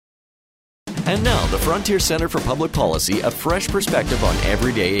And now, the Frontier Center for Public Policy, a fresh perspective on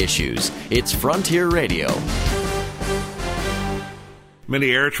everyday issues. It's Frontier Radio.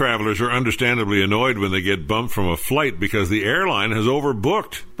 Many air travelers are understandably annoyed when they get bumped from a flight because the airline has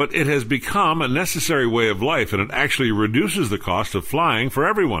overbooked. But it has become a necessary way of life, and it actually reduces the cost of flying for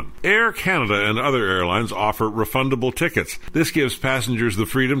everyone. Air Canada and other airlines offer refundable tickets. This gives passengers the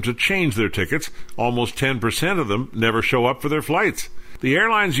freedom to change their tickets. Almost 10% of them never show up for their flights. The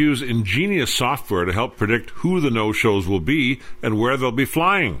airlines use ingenious software to help predict who the no-shows will be and where they'll be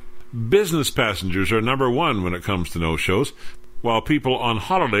flying. Business passengers are number one when it comes to no-shows, while people on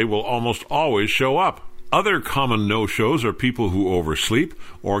holiday will almost always show up. Other common no-shows are people who oversleep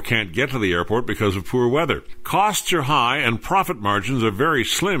or can't get to the airport because of poor weather. Costs are high and profit margins are very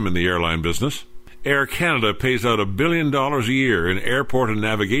slim in the airline business. Air Canada pays out $1 billion a year in airport and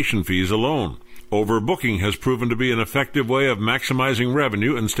navigation fees alone. Overbooking has proven to be an effective way of maximizing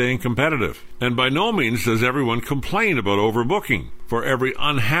revenue and staying competitive. And by no means does everyone complain about overbooking. For every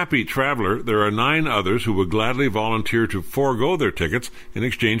unhappy traveler, there are 9 others who would gladly volunteer to forego their tickets in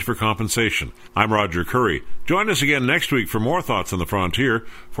exchange for compensation. I'm Roger Curry. Join us again next week for more thoughts on the frontier.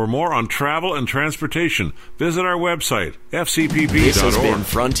 For more on travel and transportation, visit our website, fcpp.org. This has been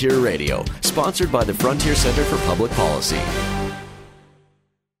Frontier Radio, sponsored by the Frontier Center for Public Policy.